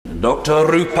Dr.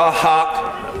 Rupa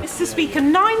Huq. Mr. Speaker,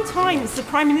 9 times the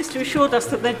Prime Minister assured us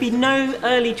that there'd be no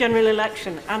early general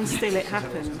election, and still it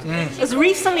happened. As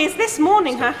recently as this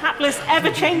morning, her hapless,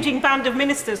 ever-changing band of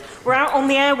ministers were out on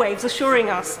the airwaves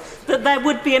assuring us that there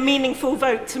would be a meaningful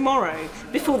vote tomorrow,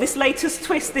 before this latest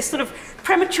twist, this sort of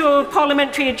premature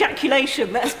parliamentary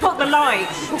ejaculation that has put the lie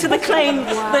to the claim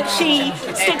that she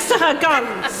sticks to her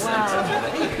guns.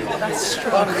 Wow, that's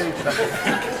strong.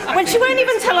 When she won't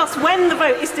even tell us when the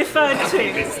vote is deferred to,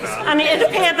 and it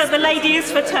appears that the lady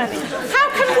is for turning. How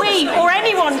can we or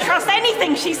anyone trust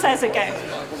anything she says again?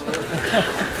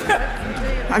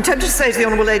 I'm tempted to say to the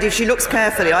Honourable Lady, if she looks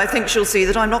carefully, I think she'll see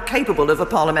that I'm not capable of a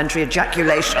parliamentary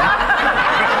ejaculation.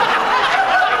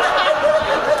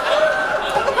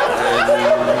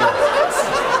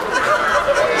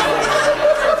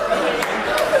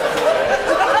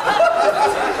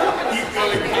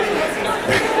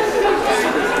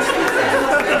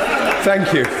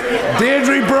 Thank you.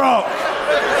 Deirdre Brock.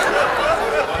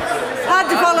 Hard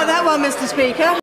to follow that one, Mr. Speaker.